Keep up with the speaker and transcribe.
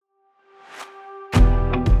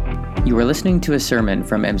You are listening to a sermon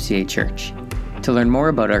from MCA Church. To learn more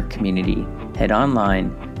about our community, head online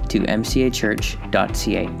to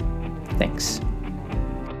mcachurch.ca. Thanks.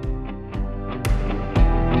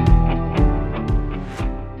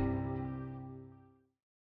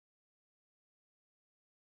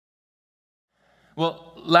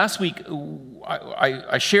 Well, last week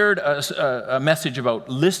I shared a message about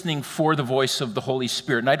listening for the voice of the Holy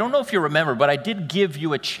Spirit. And I don't know if you remember, but I did give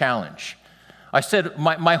you a challenge. I said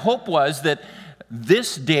my hope was that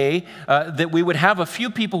this day that we would have a few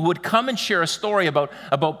people who would come and share a story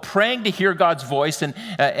about praying to hear God's voice and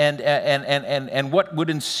what would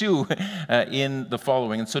ensue in the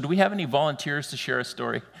following. And so do we have any volunteers to share a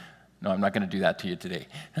story? No, I'm not going to do that to you today.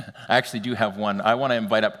 I actually do have one. I want to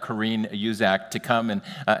invite up Corrine Uzak to come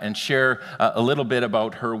and share a little bit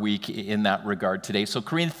about her week in that regard today. So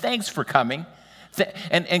Corrine, thanks for coming.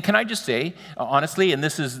 And can I just say, honestly, and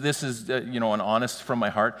this is an honest from my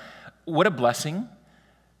heart, what a blessing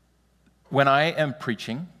when I am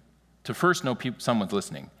preaching to first know someone's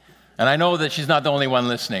listening. And I know that she's not the only one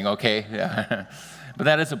listening, okay? Yeah. But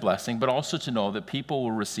that is a blessing, but also to know that people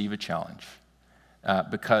will receive a challenge.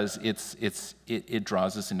 Because it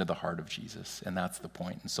draws us into the heart of Jesus, and that's the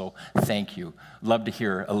point. And so, thank you. Love to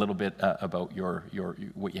hear a little bit about your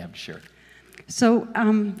what you have to share. So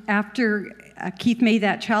after Keith made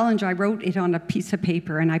that challenge, I wrote it on a piece of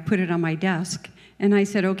paper and I put it on my desk. And I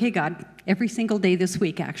said, "Okay, God, every single day this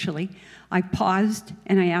week, actually, I paused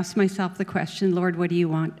and I asked myself the question, Lord, what do you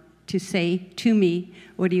want to say to me?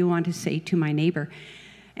 What do you want to say to my neighbor?"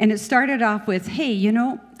 And it started off with, "Hey,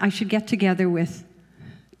 I should get together with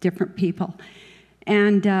different people."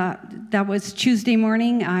 And that was Tuesday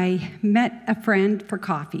morning. I met a friend for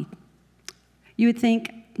coffee. You would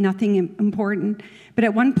think nothing important, but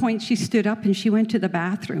at one point she stood up and she went to the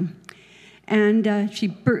bathroom. And she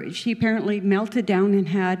apparently melted down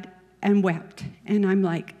and wept. And I'm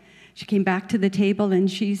like, she came back to the table and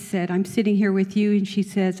she said, "I'm sitting here with you." And she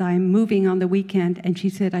says, "I'm moving on the weekend." And she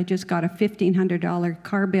said, "I just got a $1,500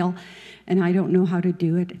 car bill and I don't know how to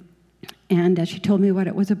do it." And she told me what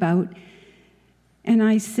it was about. And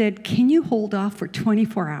I said, "Can you hold off for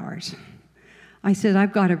 24 hours? I said,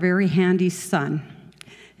 "I've got a very handy son.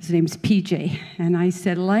 His name's PJ. And I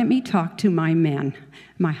said, let me talk to my men,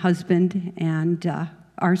 my husband and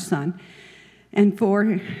our son. And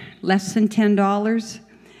for less than $10,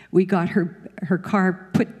 we got her car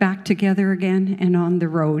put back together again and on the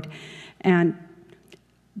road." And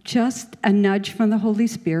just a nudge from the Holy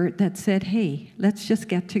Spirit that said, "Hey, let's just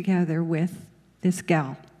get together with this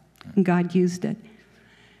gal." And God used it.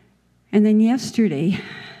 And then yesterday,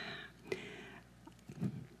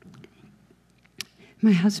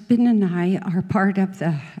 my husband and I are part of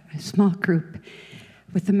the small group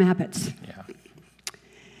with the Mabbits. Yeah.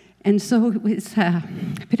 And so it was a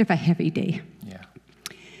bit of a heavy day. Yeah.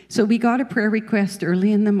 So we got a prayer request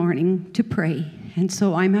early in the morning to pray. And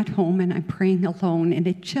so I'm at home and I'm praying alone, and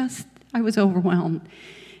I was overwhelmed.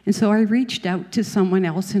 And so I reached out to someone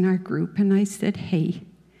else in our group and I said, "Hey,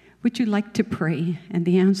 would you like to pray?" And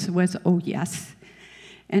the answer was, "Oh, yes."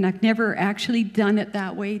 And I've never actually done it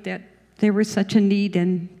that way, that there was such a need.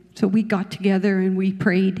 And so we got together and we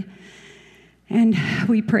prayed. And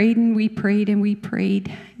we prayed and we prayed and we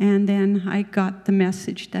prayed. And then I got the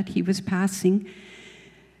message that he was passing.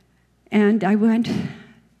 And I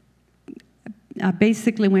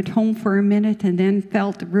basically went home for a minute and then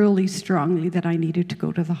felt really strongly that I needed to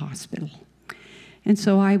go to the hospital. And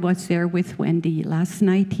so I was there with Wendy. Last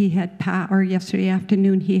night yesterday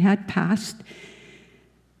afternoon he had passed.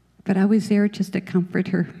 But I was there just to comfort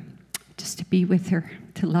her, just to be with her,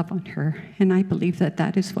 to love on her. And I believe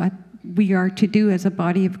that is what we are to do as a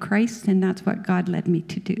body of Christ, and that's what God led me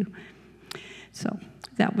to do. So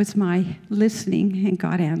that was my listening and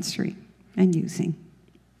God answering and using.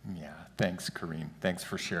 Yeah, thanks, Corrine. Thanks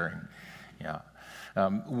for sharing. Yeah.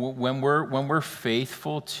 When we're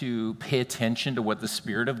faithful to pay attention to what the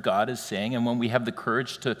Spirit of God is saying, and when we have the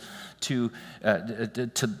courage to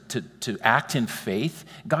act in faith,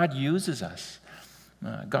 God uses us.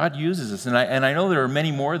 God uses us, and I know there are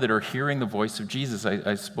many more that are hearing the voice of Jesus.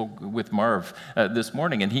 I spoke with Marv this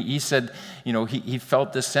morning, and he said, he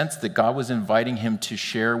felt this sense that God was inviting him to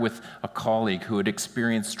share with a colleague who had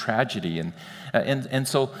experienced tragedy, and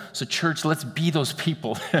so church, let's be those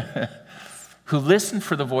people who listen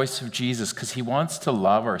for the voice of Jesus, because he wants to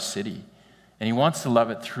love our city. And he wants to love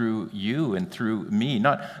it through you and through me,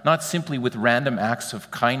 not simply with random acts of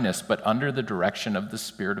kindness, but under the direction of the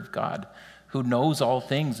Spirit of God, who knows all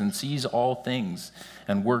things and sees all things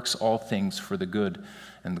and works all things for the good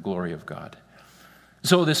and the glory of God.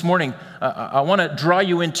 So this morning, I want to draw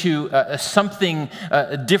you into something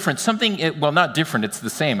different. Well, not different, it's the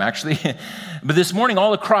same actually. But this morning,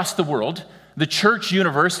 all across the world, the Church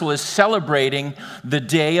Universal is celebrating the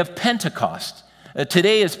day of Pentecost.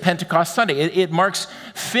 Today is Pentecost Sunday. It marks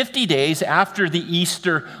 50 days after the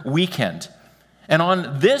Easter weekend. And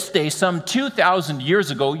on this day, some 2,000 years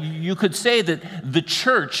ago, you could say that the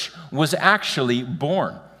church was actually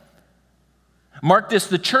born. Mark this,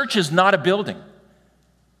 the church is not a building.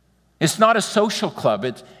 It's not a social club.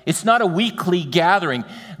 It's not a weekly gathering.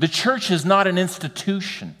 The church is not an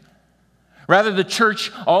institution. Rather, the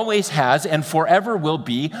church always has and forever will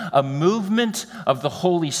be a movement of the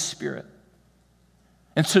Holy Spirit.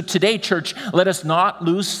 And so today, church, let us not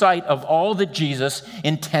lose sight of all that Jesus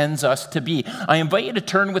intends us to be. I invite you to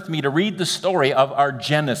turn with me to read the story of our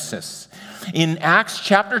Genesis. In Acts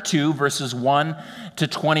chapter 2, verses 1 to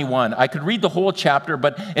 21. I could read the whole chapter,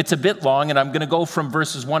 but it's a bit long, and I'm going to go from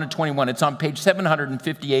verses 1 to 21. It's on page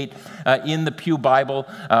 758 in the Pew Bible,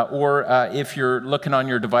 or if you're looking on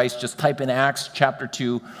your device, just type in Acts chapter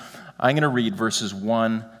 2. I'm going to read verses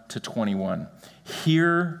 1 to 21.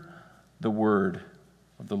 Hear the word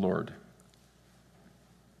of the Lord.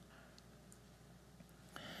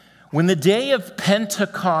 When the day of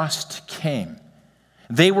Pentecost came,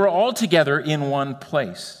 they were all together in one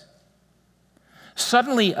place.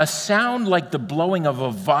 Suddenly, a sound like the blowing of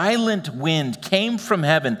a violent wind came from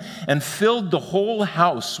heaven and filled the whole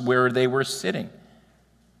house where they were sitting.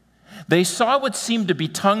 They saw what seemed to be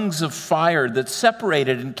tongues of fire that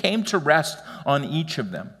separated and came to rest on each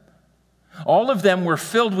of them. All of them were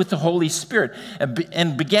filled with the Holy Spirit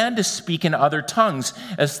and began to speak in other tongues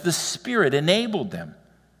as the Spirit enabled them.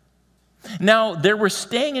 Now, there were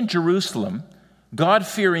staying in Jerusalem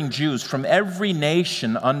God-fearing Jews from every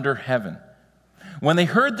nation under heaven. When they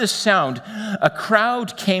heard this sound, a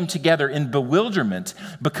crowd came together in bewilderment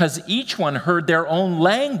because each one heard their own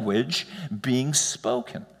language being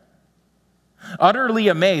spoken. Utterly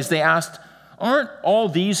amazed, they asked, "Aren't all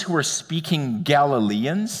these who are speaking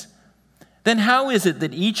Galileans? Then how is it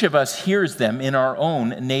that each of us hears them in our own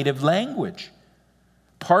native language?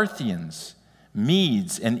 Parthians,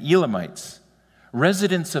 Medes, and Elamites,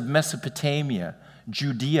 residents of Mesopotamia,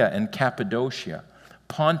 Judea and Cappadocia,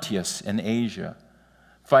 Pontus and Asia,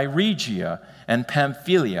 Phrygia and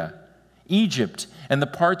Pamphylia, Egypt and the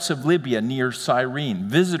parts of Libya near Cyrene,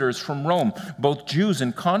 visitors from Rome, both Jews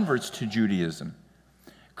and converts to Judaism,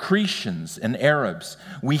 Cretians and Arabs.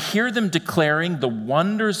 We hear them declaring the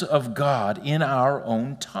wonders of God in our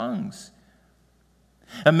own tongues."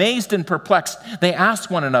 Amazed and perplexed, they asked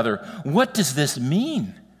one another, "What does this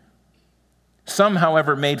mean?" Some,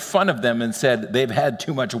 however, made fun of them and said, "They've had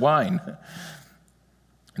too much wine."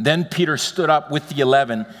 Then Peter stood up with the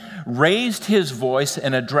 11, raised his voice,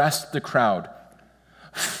 and addressed the crowd.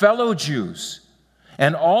 "Fellow Jews,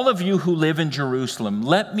 and all of you who live in Jerusalem,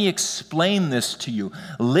 let me explain this to you.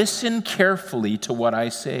 Listen carefully to what I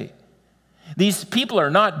say. These people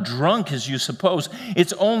are not drunk as you suppose.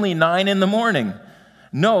 It's only 9 a.m.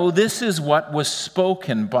 No, this is what was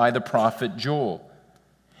spoken by the prophet Joel.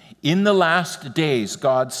 In the last days,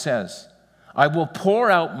 God says, I will pour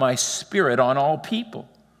out my Spirit on all people.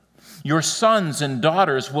 Your sons and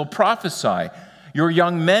daughters will prophesy. Your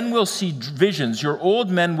young men will see visions. Your old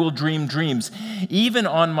men will dream dreams. Even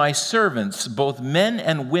on my servants, both men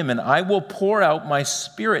and women, I will pour out my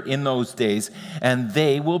Spirit in those days, and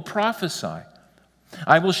they will prophesy.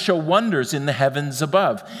 I will show wonders in the heavens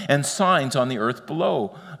above and signs on the earth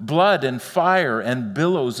below, blood and fire and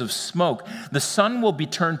billows of smoke. The sun will be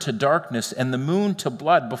turned to darkness and the moon to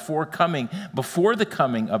blood before the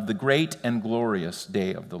coming of the great and glorious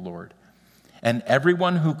day of the Lord. And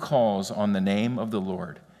everyone who calls on the name of the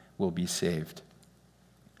Lord will be saved."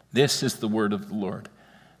 This is the word of the Lord.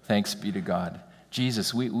 Thanks be to God.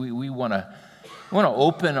 Jesus, we want to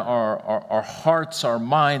open our hearts, our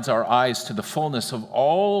minds, our eyes to the fullness of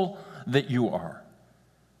all that you are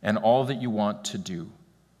and all that you want to do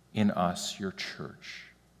in us, your church.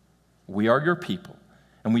 We are your people,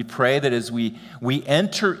 and we pray that as we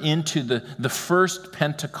enter into the first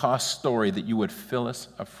Pentecost story, that you would fill us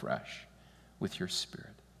afresh with your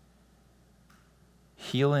Spirit.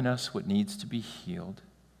 Heal in us what needs to be healed.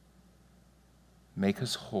 Make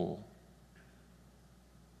us whole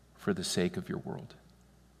for the sake of your world,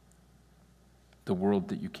 the world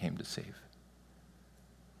that you came to save.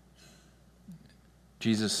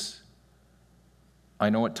 Jesus,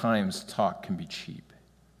 I know at times talk can be cheap.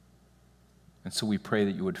 And so we pray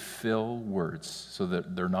that you would fill words so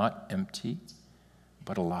that they're not empty,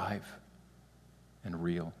 but alive and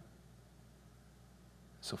real.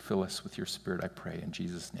 So fill us with your Spirit, I pray, in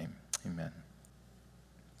Jesus' name. Amen.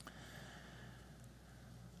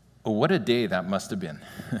 Oh, what a day that must have been.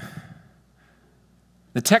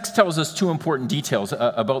 The text tells us two important details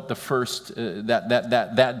about the first,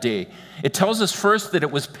 that day. It tells us first that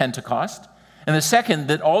it was Pentecost, and the second,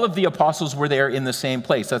 that all of the apostles were there in the same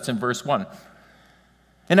place. That's in verse 1.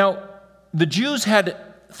 And now, the Jews had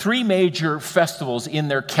three major festivals in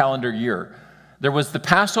their calendar year. There was the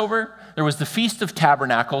Passover, there was the Feast of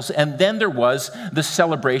Tabernacles, and then there was the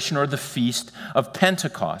celebration or the Feast of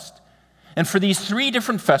Pentecost. And for these three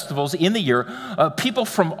different festivals in the year, people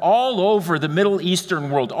from all over the Middle Eastern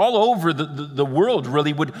world, all over the world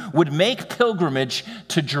really, would make pilgrimage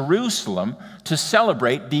to Jerusalem to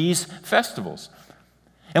celebrate these festivals.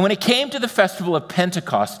 And when it came to the festival of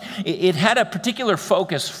Pentecost, it had a particular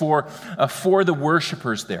focus for the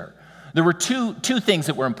worshipers there. There were two things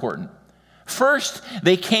that were important. First,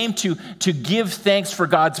 they came to give thanks for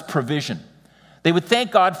God's provision. They would thank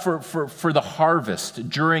God for the harvest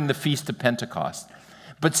during the Feast of Pentecost.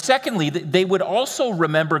 But secondly, they would also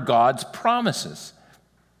remember God's promises.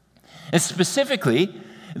 And specifically,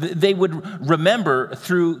 they would remember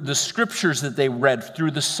through the scriptures that they read,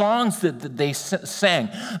 through the songs that they sang,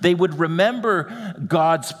 they would remember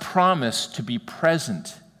God's promise to be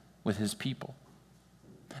present with his people.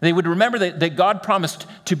 They would remember that God promised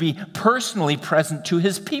to be personally present to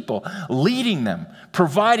his people, leading them,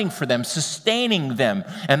 providing for them, sustaining them,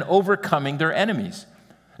 and overcoming their enemies.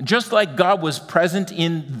 Just like God was present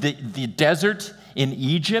in the desert in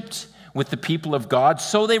Egypt with the people of God,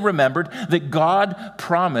 so they remembered that God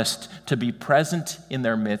promised to be present in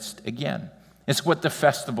their midst again. It's what the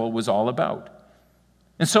festival was all about.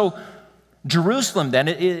 And so Jerusalem then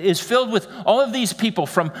is filled with all of these people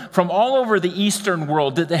from all over the Eastern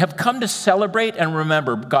world that have come to celebrate and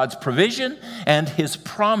remember God's provision and his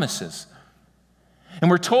promises. And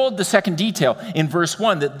we're told the second detail in verse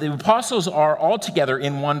 1 that the apostles are all together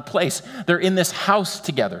in one place. They're in this house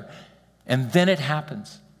together. And then it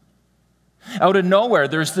happens. Out of nowhere,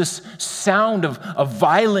 there's this sound of a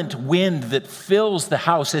violent wind that fills the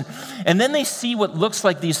house. And then they see what looks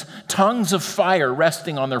like these tongues of fire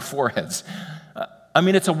resting on their foreheads.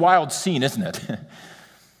 It's a wild scene, isn't it?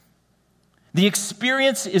 The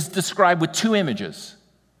experience is described with two images,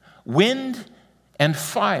 wind and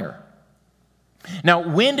fire. Now,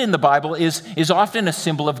 wind in the Bible is often a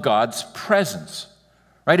symbol of God's presence,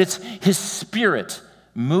 right? It's his spirit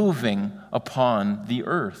moving upon the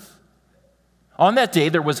earth. On that day,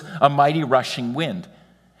 there was a mighty rushing wind,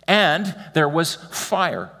 and there was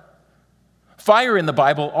fire. Fire in the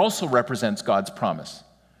Bible also represents God's promise,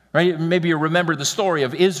 right? Maybe you remember the story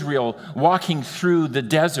of Israel walking through the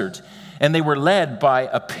desert, and they were led by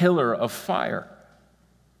a pillar of fire.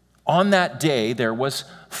 On that day, there was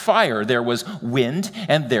fire. There was wind,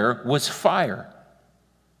 and there was fire.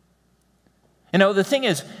 The thing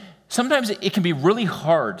is, sometimes it can be really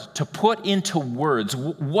hard to put into words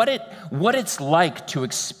what it's like to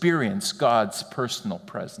experience God's personal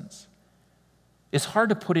presence. It's hard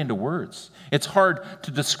to put into words. It's hard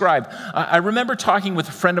to describe. I remember talking with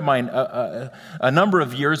a friend of mine a number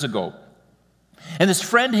of years ago. And this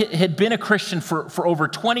friend had been a Christian for over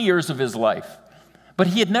 20 years of his life. But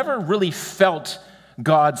he had never really felt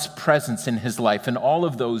God's presence in his life in all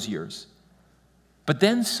of those years. But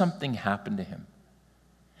then something happened to him.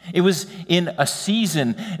 It was in a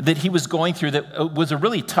season that he was going through that was a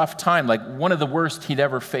really tough time, like one of the worst he'd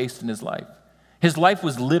ever faced in his life. His life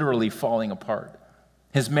was literally falling apart.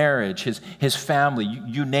 His marriage, his family,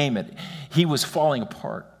 you name it, he was falling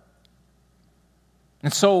apart.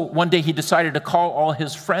 And so one day he decided to call all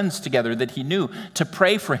his friends together that he knew to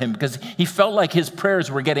pray for him because he felt like his prayers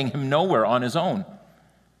were getting him nowhere on his own.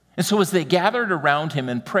 And so as they gathered around him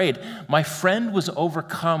and prayed, my friend was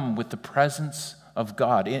overcome with the presence of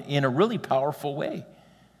God in a really powerful way.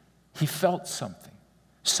 He felt something.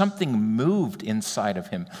 Something moved inside of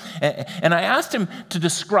him. And I asked him to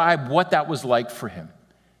describe what that was like for him.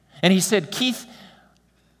 And he said, Keith,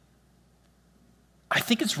 I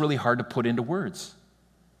think it's really hard to put into words.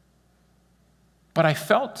 But I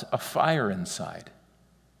felt a fire inside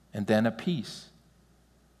and then a peace.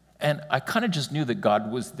 And I kind of just knew that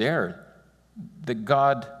God was there, that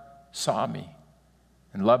God saw me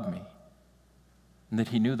and loved me, and that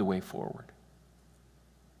he knew the way forward.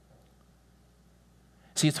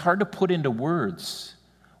 See, it's hard to put into words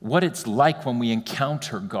what it's like when we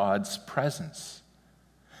encounter God's presence.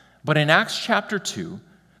 But in Acts chapter 2,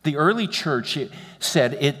 the early church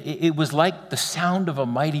said it was like the sound of a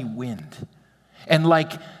mighty wind and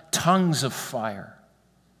like tongues of fire.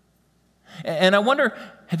 And I wonder,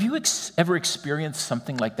 have you ever experienced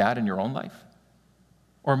something like that in your own life?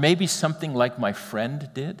 Or maybe something like my friend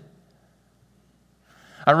did?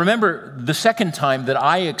 I remember the second time that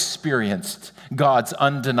I experienced God's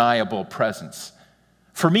undeniable presence.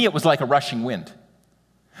 For me, it was like a rushing wind.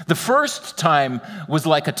 The first time was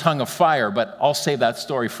like a tongue of fire, but I'll save that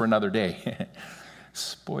story for another day.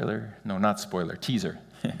 Spoiler. No, not spoiler. Teaser.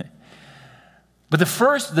 But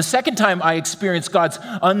the second time I experienced God's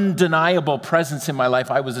undeniable presence in my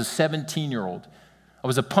life, I was a 17-year-old. I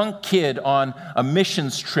was a punk kid on a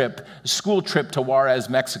missions trip, a school trip to Juarez,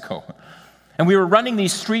 Mexico. And we were running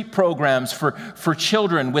these street programs for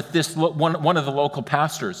children with this one of the local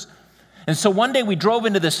pastors. And so one day we drove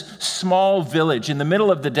into this small village in the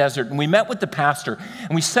middle of the desert, and we met with the pastor,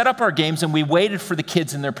 and we set up our games, and we waited for the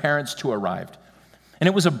kids and their parents to arrive. And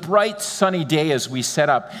it was a bright, sunny day as we set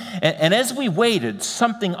up. And as we waited,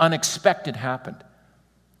 something unexpected happened.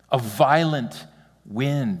 A violent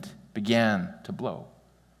wind began to blow.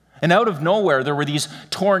 And out of nowhere, there were these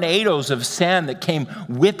tornadoes of sand that came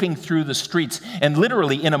whipping through the streets. And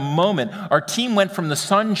literally, in a moment, our team went from the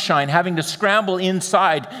sunshine, having to scramble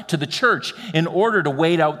inside to the church in order to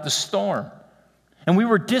wait out the storm. And we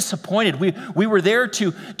were disappointed. We were there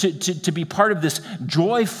to be part of this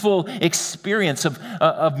joyful experience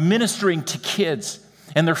of ministering to kids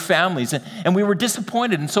and their families. And we were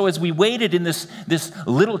disappointed. And so as we waited in this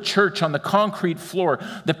little church on the concrete floor,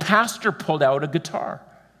 the pastor pulled out a guitar.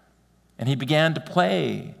 And he began to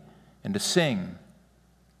play and to sing.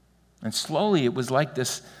 And slowly it was like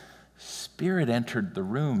this spirit entered the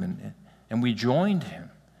room, and we joined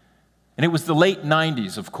him. And it was the late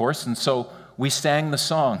 90s, of course, and so we sang the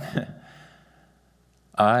song.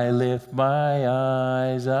 I lift my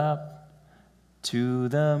eyes up to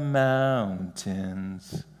the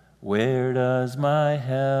mountains. Where does my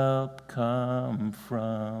help come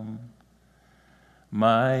from?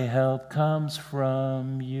 My help comes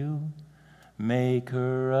from you,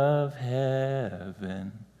 Maker of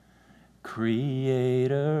heaven,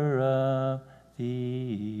 Creator of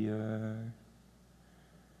the earth.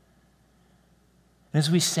 And as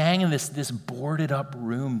we sang in this boarded up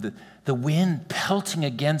room, the wind pelting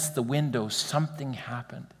against the window, something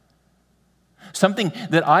happened. Something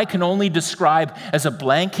that I can only describe as a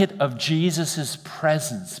blanket of Jesus'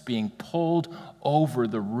 presence being pulled over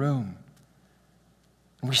the room.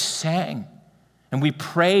 And we sang, and we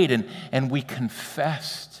prayed, and we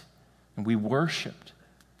confessed, and we worshiped.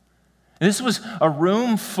 And this was a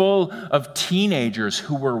room full of teenagers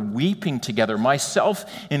who were weeping together, myself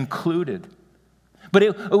included. But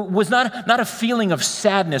it was not a feeling of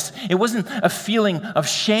sadness. It wasn't a feeling of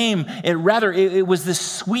shame. Rather, it was this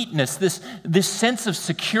sweetness, this sense of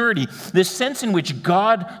security, this sense in which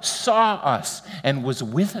God saw us and was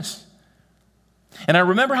with us. And I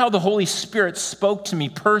remember how the Holy Spirit spoke to me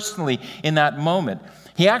personally in that moment.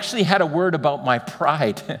 He actually had a word about my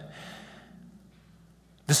pride.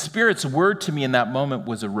 The Spirit's word to me in that moment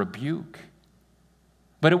was a rebuke.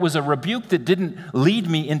 But it was a rebuke that didn't lead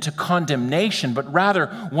me into condemnation, but rather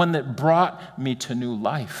one that brought me to new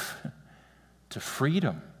life, to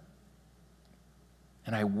freedom.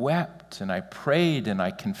 And I wept, and I prayed, and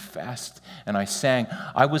I confessed, and I sang.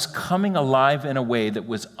 I was coming alive in a way that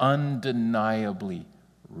was undeniably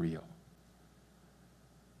real.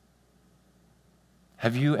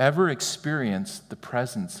 Have you ever experienced the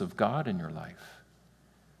presence of God in your life?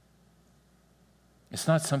 It's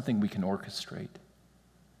not something we can orchestrate,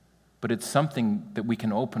 but it's something that we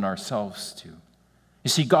can open ourselves to. You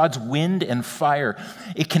see, God's wind and fire,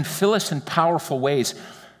 it can fill us in powerful ways,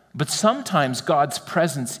 but sometimes God's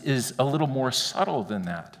presence is a little more subtle than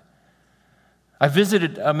that. I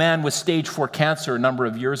visited a man with stage 4 cancer a number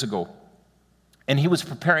of years ago, and he was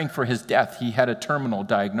preparing for his death. He had a terminal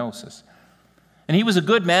diagnosis. And he was a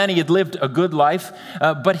good man. He had lived a good life,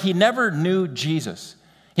 but he never knew Jesus.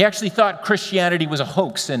 He actually thought Christianity was a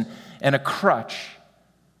hoax and a crutch.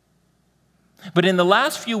 But in the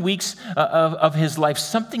last few weeks of his life,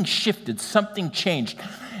 something shifted, something changed.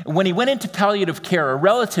 When he went into palliative care, a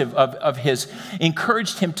relative of his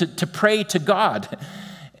encouraged him to pray to God.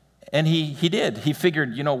 And he did. He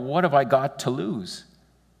figured, what have I got to lose?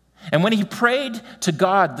 And when he prayed to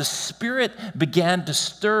God, the Spirit began to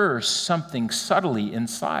stir something subtly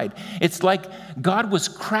inside. It's like God was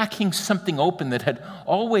cracking something open that had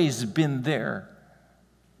always been there.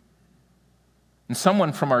 And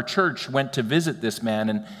someone from our church went to visit this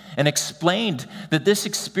man and explained that this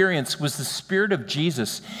experience was the Spirit of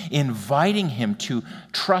Jesus inviting him to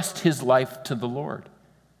trust his life to the Lord.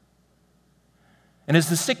 And as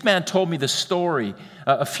the sick man told me the story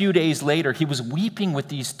a few days later, he was weeping with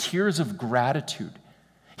these tears of gratitude.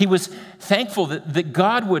 He was thankful that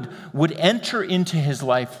God would enter into his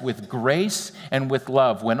life with grace and with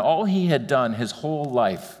love when all he had done his whole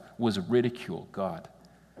life was ridicule God.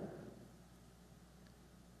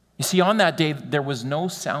 You see, on that day, there was no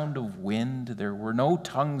sound of wind. There were no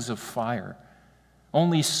tongues of fire.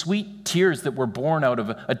 Only sweet tears that were born out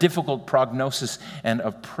of a difficult prognosis and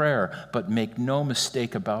of prayer. But make no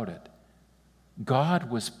mistake about it,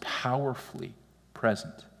 God was powerfully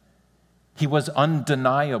present. He was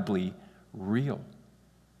undeniably real.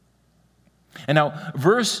 And now,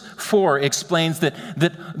 verse 4 explains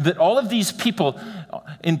that all of these people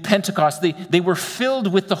in Pentecost, they were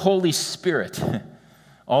filled with the Holy Spirit.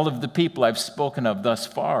 All of the people I've spoken of thus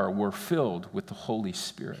far were filled with the Holy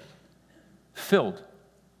Spirit. Filled.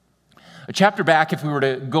 A chapter back, if we were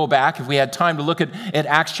to go back, if we had time to look at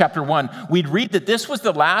Acts chapter 1, we'd read that this was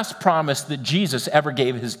the last promise that Jesus ever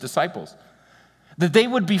gave his disciples. That they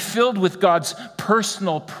would be filled with God's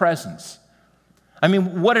personal presence. I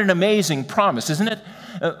mean, what an amazing promise, isn't it?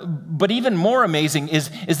 But even more amazing is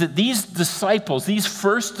that these disciples, these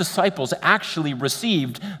first disciples, actually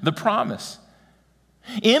received the promise.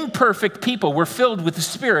 Imperfect people were filled with the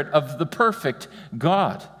Spirit of the perfect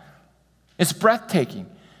God. It's breathtaking.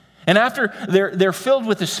 And after they're filled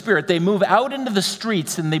with the Spirit, they move out into the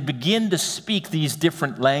streets and they begin to speak these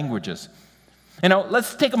different languages. And now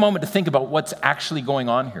let's take a moment to think about what's actually going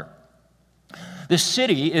on here. The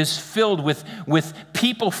city is filled with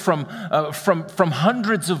people from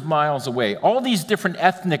hundreds of miles away. All these different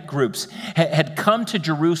ethnic groups had come to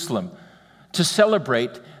Jerusalem to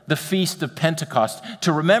celebrate the Feast of Pentecost,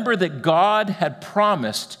 to remember that God had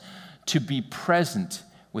promised to be present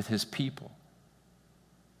with his people.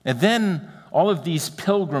 And then all of these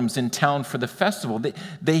pilgrims in town for the festival,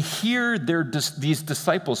 they hear these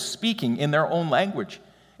disciples speaking in their own language,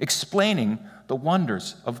 explaining the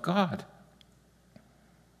wonders of God.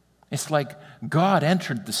 It's like God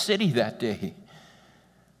entered the city that day,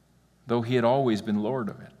 though he had always been Lord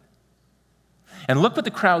of it. And look what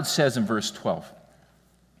the crowd says in verse 12.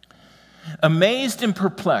 Amazed and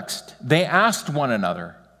perplexed, they asked one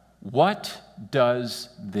another, "What does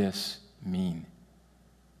this mean?"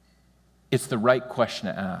 It's the right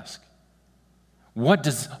question to ask. What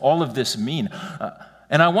does all of this mean?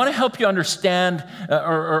 And I want to help you understand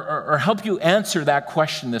or help you answer that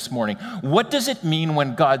question this morning. What does it mean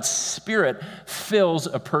when God's Spirit fills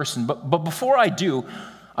a person? But before I do,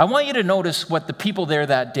 I want you to notice what the people there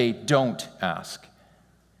that day don't ask.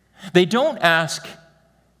 They don't ask,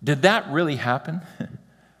 did that really happen?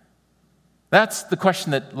 That's the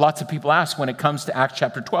question that lots of people ask when it comes to Acts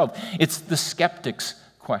chapter 12. It's the skeptic's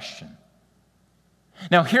question.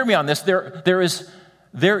 Now, hear me on this. There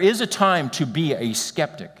is a time to be a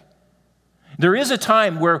skeptic. There is a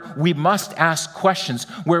time where we must ask questions,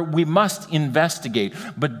 where we must investigate,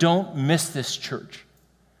 but don't miss this, church.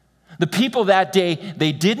 The people that day,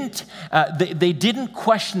 they didn't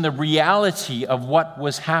question the reality of what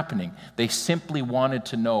was happening. They simply wanted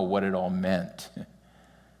to know what it all meant.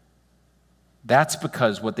 That's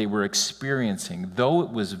because what they were experiencing, though it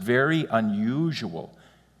was very unusual,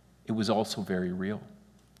 it was also very real.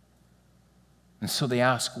 And so they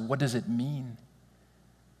ask, what does it mean?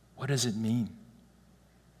 What does it mean?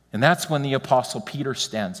 And that's when the Apostle Peter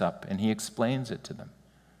stands up and he explains it to them.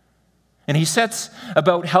 And he sets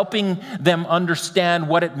about helping them understand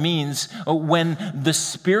what it means when the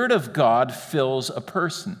Spirit of God fills a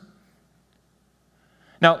person.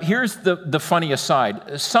 Now, here's the funny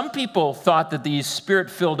aside. Some people thought that these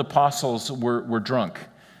Spirit-filled apostles were drunk.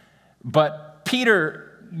 But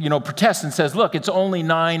Peter, protests and says, look, it's only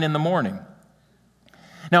 9 a.m.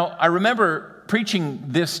 Now, I remember preaching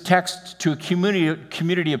this text to a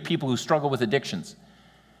community of people who struggle with addictions.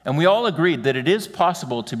 And we all agreed that it is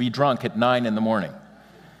possible to be drunk at 9 a.m.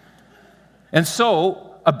 And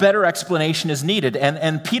so a better explanation is needed.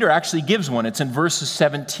 And Peter actually gives one. It's in verses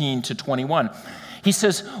 17 to 21. He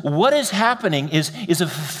says, what is happening is a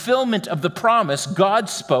fulfillment of the promise God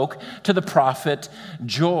spoke to the prophet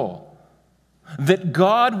Joel, that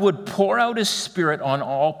God would pour out his Spirit on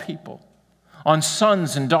all people, on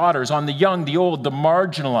sons and daughters, on the young, the old, the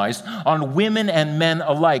marginalized, on women and men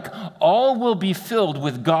alike. All will be filled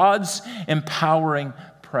with God's empowering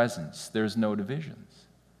presence. There's no divisions.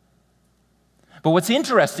 But what's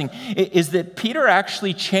interesting is that Peter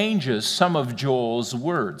actually changes some of Joel's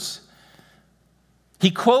words. He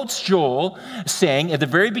quotes Joel saying at the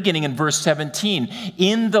very beginning in verse 17,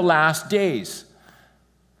 in the last days.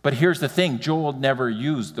 But here's the thing, Joel never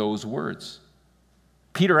used those words.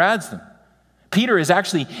 Peter adds them. Peter is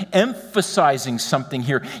actually emphasizing something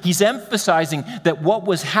here. He's emphasizing that what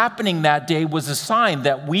was happening that day was a sign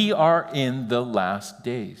that we are in the last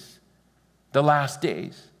days. The last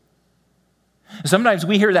days. Sometimes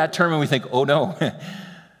we hear that term and we think, oh no,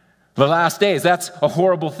 the last days, that's a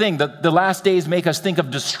horrible thing. The last days make us think of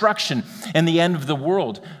destruction and the end of the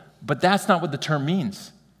world. But that's not what the term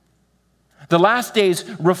means. The last days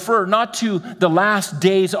refer not to the last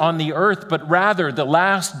days on the earth, but rather the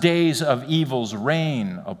last days of evil's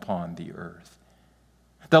reign upon the earth.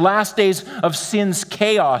 The last days of sin's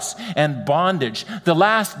chaos and bondage. The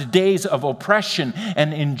last days of oppression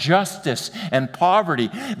and injustice and poverty.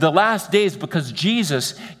 The last days because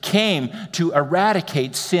Jesus came to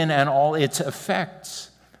eradicate sin and all its effects.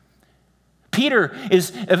 Peter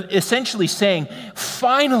is essentially saying,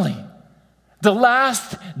 finally, the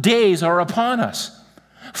last days are upon us.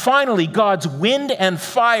 Finally, God's wind and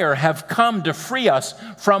fire have come to free us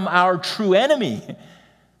from our true enemy,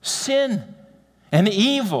 sin and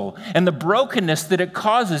evil and the brokenness that it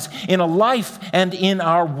causes in a life and in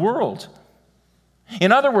our world.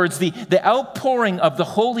 In other words, the outpouring of the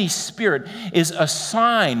Holy Spirit is a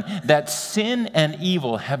sign that sin and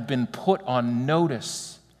evil have been put on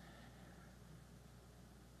notice.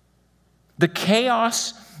 The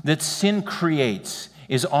chaos that sin creates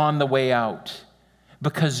is on the way out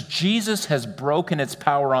because Jesus has broken its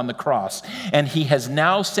power on the cross, and he has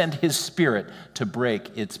now sent his Spirit to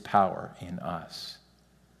break its power in us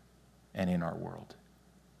and in our world.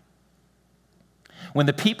 When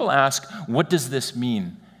the people ask, what does this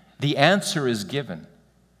mean? The answer is given.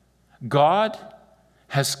 God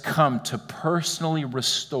has come to personally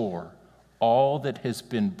restore all that has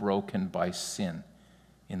been broken by sin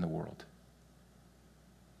in the world.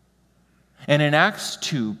 And in Acts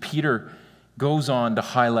 2, Peter goes on to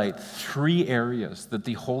highlight 3 areas that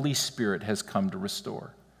the Holy Spirit has come to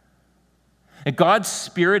restore. And God's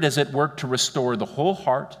Spirit is at work to restore the whole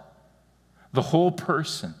heart, the whole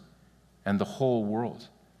person, and the whole world.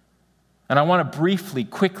 And I want to briefly,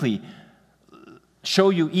 quickly show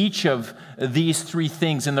you each of these 3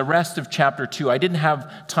 things in the rest of chapter 2. I didn't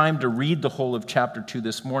have time to read the whole of chapter 2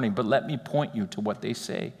 this morning, but let me point you to what they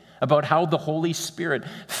say about how the Holy Spirit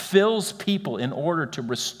fills people in order to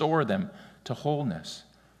restore them to wholeness.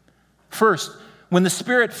 First, when the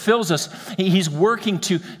Spirit fills us, he's working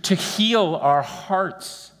to heal our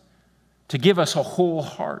hearts, to give us a whole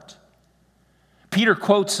heart. Peter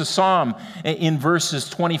quotes a psalm in verses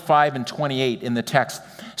 25 and 28 in the text,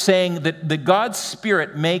 saying that God's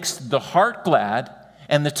Spirit makes the heart glad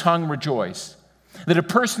and the tongue rejoice, that a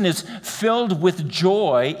person is filled with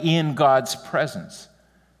joy in God's presence.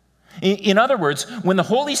 In other words, when the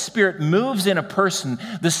Holy Spirit moves in a person,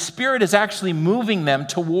 the Spirit is actually moving them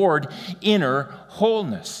toward inner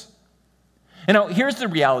wholeness. And now, here's the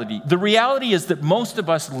reality. The reality is that most of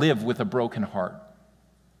us live with a broken heart.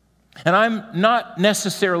 And I'm not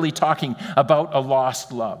necessarily talking about a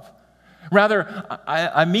lost love. Rather,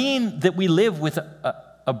 I mean that we live with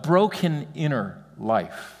a broken inner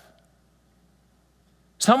life.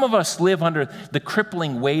 Some of us live under the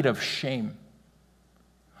crippling weight of shame,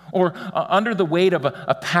 or under the weight of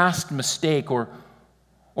a past mistake, or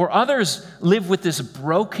others live with this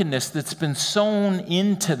brokenness that's been sown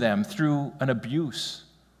into them through an abuse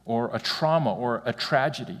or a trauma or a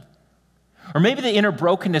tragedy. Or maybe the inner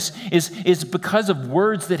brokenness is because of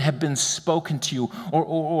words that have been spoken to you,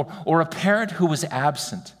 or a parent who was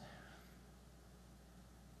absent.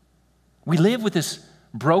 We live with this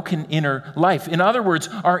broken inner life. In other words,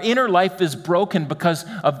 our inner life is broken because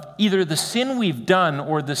of either the sin we've done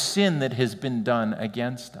or the sin that has been done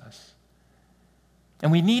against us.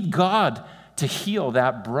 And we need God to heal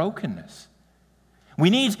that brokenness. We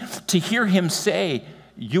need to hear him say,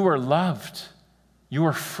 you are loved, you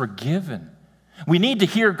are forgiven. We need to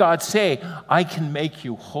hear God say, I can make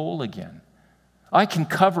you whole again. I can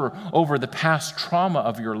cover over the past trauma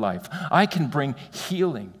of your life. I can bring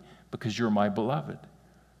healing because you're my beloved.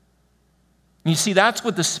 You see, that's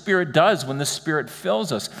what the Spirit does when the Spirit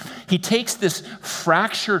fills us. He takes this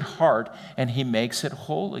fractured heart and he makes it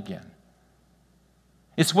whole again.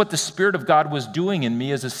 It's what the Spirit of God was doing in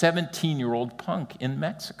me as a 17-year-old punk in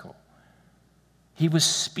Mexico. He was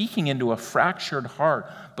speaking into a fractured heart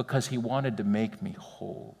because he wanted to make me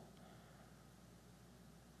whole.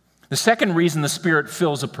 The second reason the Spirit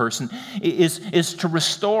fills a person is to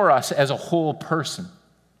restore us as a whole person.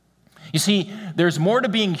 You see, there's more to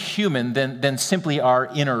being human than simply our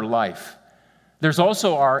inner life. There's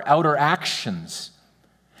also our outer actions.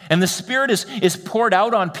 And the Spirit is poured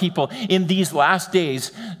out on people in these last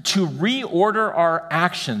days to reorder our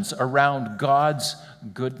actions around God's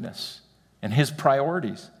goodness and his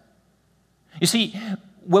priorities. You see,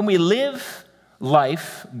 when we live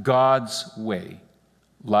life God's way,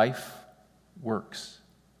 life works.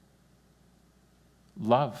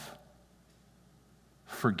 Love,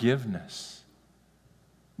 forgiveness,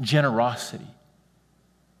 generosity,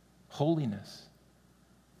 holiness,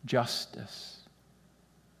 justice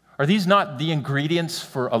Are these not the ingredients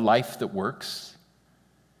for a life that works?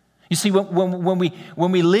 You see,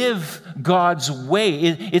 when we live God's way,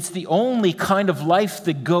 it's the only kind of life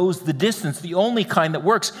that goes the distance, the only kind that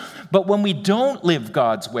works. But when we don't live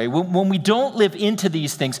God's way, when we don't live into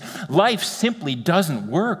these things, life simply doesn't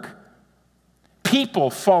work.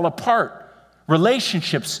 People fall apart.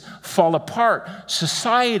 Relationships fall apart.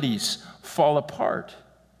 Societies fall apart.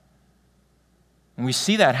 And we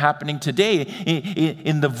see that happening today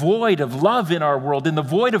in the void of love in our world, in the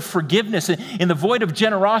void of forgiveness, in the void of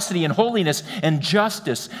generosity and holiness and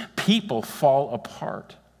justice. People fall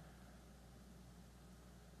apart.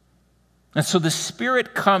 And so the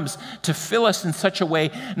Spirit comes to fill us in such a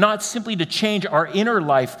way, not simply to change our inner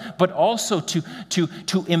life, but also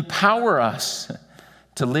to empower us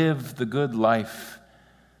to live the good life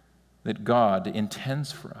that God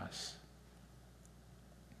intends for us.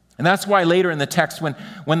 And that's why later in the text,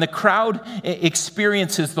 when the crowd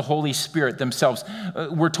experiences the Holy Spirit themselves,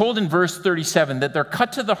 we're told in verse 37 that they're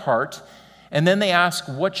cut to the heart, and then they ask,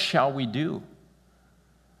 what shall we do?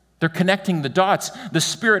 They're connecting the dots. The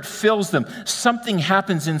Spirit fills them. Something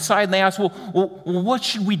happens inside, and they ask, well, what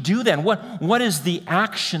should we do then? What is the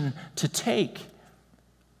action to take?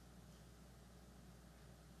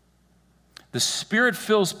 The Spirit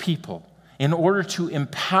fills people in order to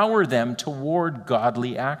empower them toward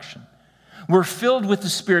godly action. We're filled with the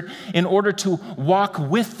Spirit in order to walk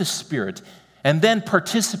with the Spirit and then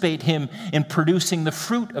participate Him in producing the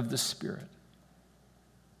fruit of the Spirit.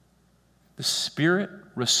 The Spirit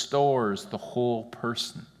restores the whole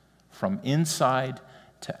person from inside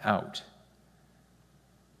to out.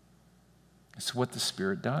 It's what the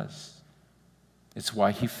Spirit does. It's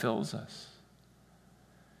why He fills us.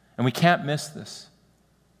 And we can't miss this.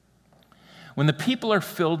 When the people are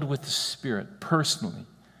filled with the Spirit personally,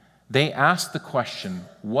 they ask the question,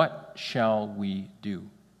 what shall we do?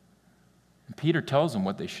 And Peter tells them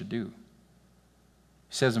what they should do.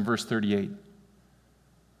 He says in verse 38,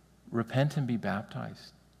 repent and be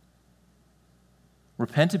baptized.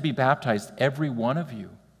 Repent and be baptized, every one of you,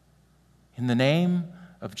 in the name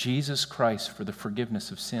of Jesus Christ for the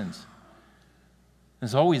forgiveness of sins.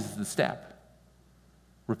 There's always the step.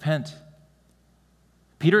 Repent.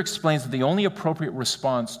 Peter explains that the only appropriate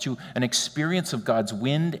response to an experience of God's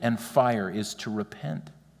wind and fire is to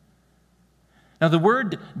repent. Now, the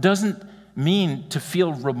word doesn't mean to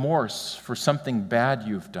feel remorse for something bad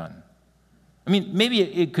you've done. I mean, maybe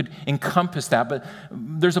it could encompass that, but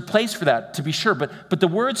there's a place for that, to be sure. But the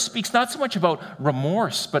word speaks not so much about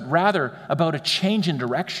remorse, but rather about a change in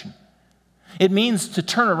direction. It means to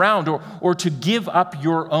turn around or to give up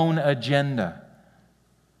your own agenda.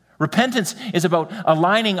 Repentance is about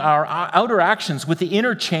aligning our outer actions with the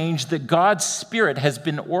inner change that God's Spirit has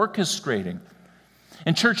been orchestrating.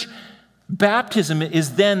 And church, baptism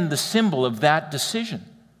is then the symbol of that decision.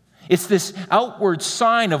 It's this outward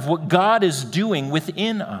sign of what God is doing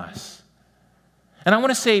within us. And I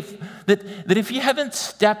want to say that if you haven't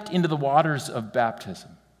stepped into the waters of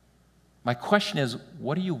baptism, my question is,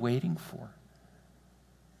 what are you waiting for?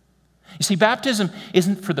 You see, baptism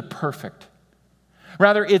isn't for the perfect.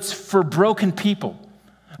 Rather, it's for broken people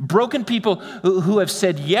who have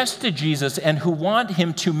said yes to Jesus and who want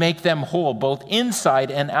Him to make them whole, both inside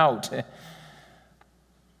and out.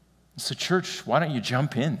 So, church, why don't you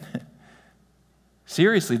jump in?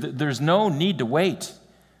 Seriously, there's no need to wait.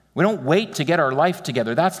 We don't wait to get our life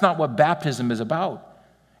together. That's not what baptism is about.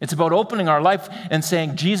 It's about opening our life and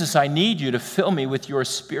saying, Jesus, I need you to fill me with your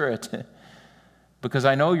Spirit because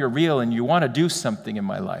I know you're real and you want to do something in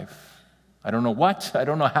my life. I don't know what, I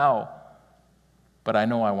don't know how, but I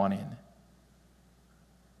know I want in.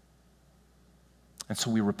 And so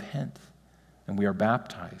we repent and we are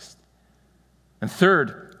baptized. And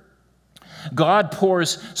third, God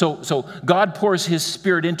pours His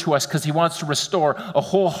Spirit into us because He wants to restore a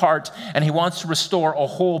whole heart and He wants to restore a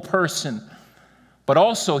whole person. But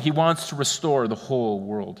also He wants to restore the whole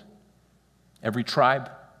world. Every tribe,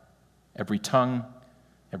 every tongue,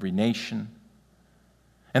 every nation.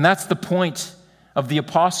 And that's the point of the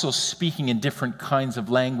apostles speaking in different kinds of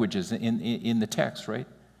languages in the text, right?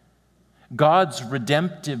 God's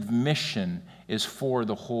redemptive mission is for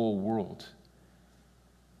the whole world.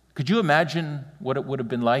 Could you imagine what it would have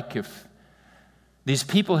been like if these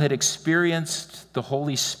people had experienced the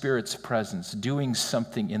Holy Spirit's presence doing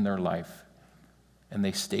something in their life and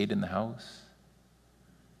they stayed in the house?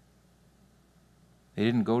 They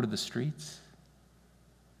didn't go to the streets.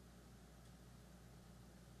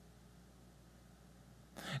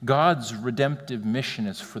 God's redemptive mission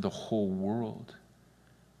is for the whole world.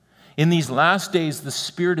 In these last days, the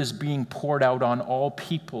Spirit is being poured out on all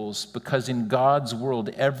peoples because in God's world,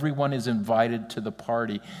 everyone is invited to the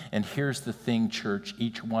party. And here's the thing, church,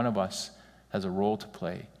 each one of us has a role to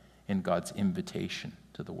play in God's invitation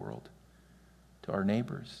to the world, to our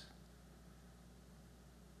neighbors.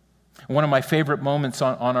 One of my favorite moments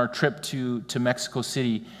on our trip to Mexico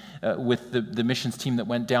City with the missions team that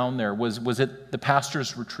went down there was at the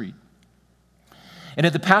pastor's retreat. And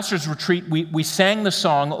at the pastor's retreat, we sang the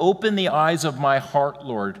song, "Open the Eyes of My Heart,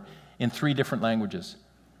 Lord," in 3 different languages.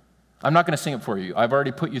 I'm not going to sing it for you. I've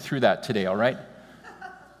already put you through that today, all right?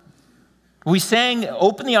 We sang,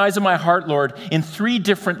 "Open the Eyes of My Heart, Lord," in 3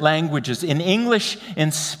 different languages, in English,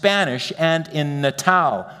 in Spanish, and in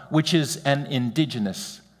Natal, which is an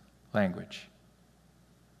indigenous language.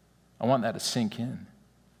 I want that to sink in.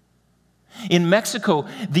 In Mexico,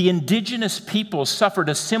 the indigenous people suffered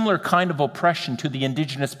a similar kind of oppression to the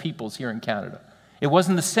indigenous peoples here in Canada. It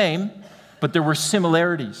wasn't the same, but there were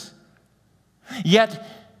similarities. Yet,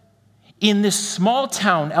 in this small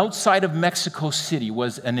town outside of Mexico City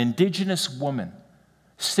was an indigenous woman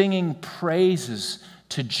singing praises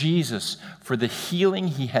to Jesus for the healing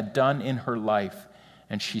he had done in her life,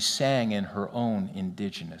 and she sang in her own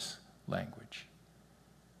indigenous language.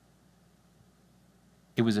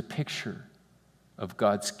 It was a picture of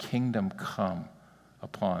God's kingdom come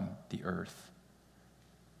upon the earth.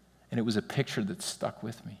 And it was a picture that stuck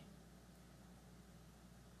with me.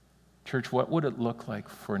 Church, what would it look like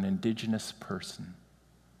for an indigenous person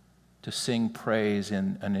to sing praise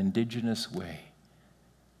in an indigenous way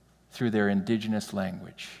through their indigenous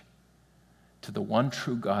language to the one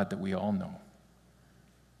true God that we all know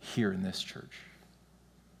here in this church?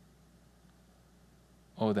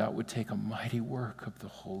 Oh, that would take a mighty work of the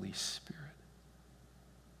Holy Spirit.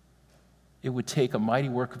 It would take a mighty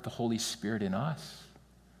work of the Holy Spirit in us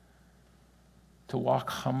to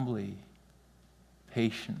walk humbly,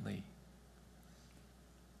 patiently,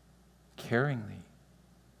 caringly.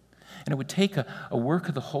 And it would take a work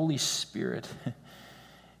of the Holy Spirit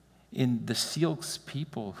in the Seals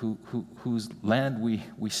people whose land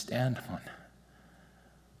we stand on.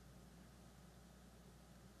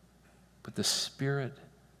 But the Spirit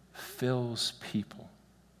fills people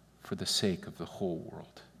for the sake of the whole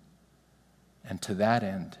world. And to that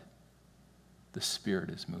end, the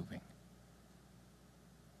Spirit is moving.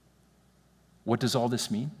 What does all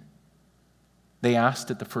this mean? They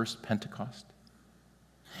asked at the first Pentecost.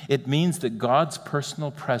 It means that God's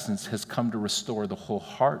personal presence has come to restore the whole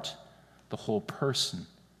heart, the whole person,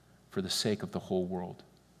 for the sake of the whole world.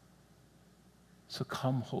 So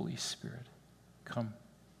come, Holy Spirit, come.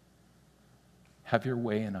 Have your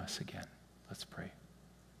way in us again. Let's pray.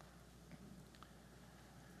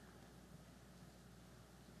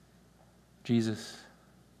 Jesus,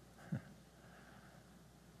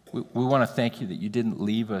 we want to thank you that you didn't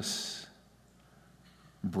leave us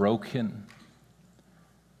broken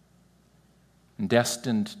and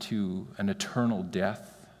destined to an eternal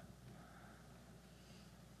death,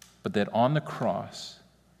 but that on the cross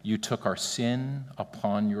you took our sin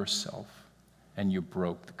upon yourself and you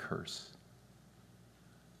broke the curse.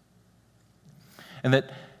 And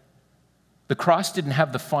that the cross didn't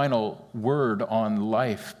have the final word on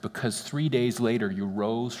life because 3 days later you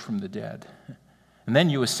rose from the dead. And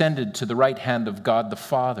then you ascended to the right hand of God the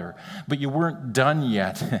Father. But you weren't done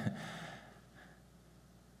yet.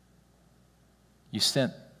 You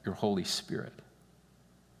sent your Holy Spirit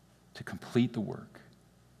to complete the work,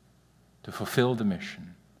 to fulfill the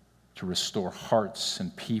mission, to restore hearts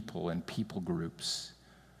and people groups.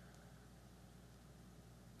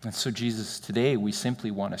 And so, Jesus, today we simply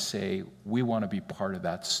want to say, we want to be part of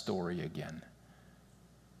that story again.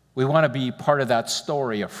 We want to be part of that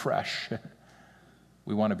story afresh.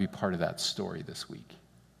 We want to be part of that story this week.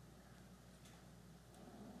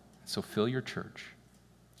 So fill your church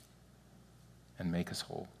and make us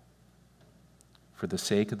whole. For the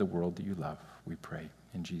sake of the world that you love, we pray.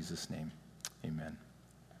 In Jesus' name, amen.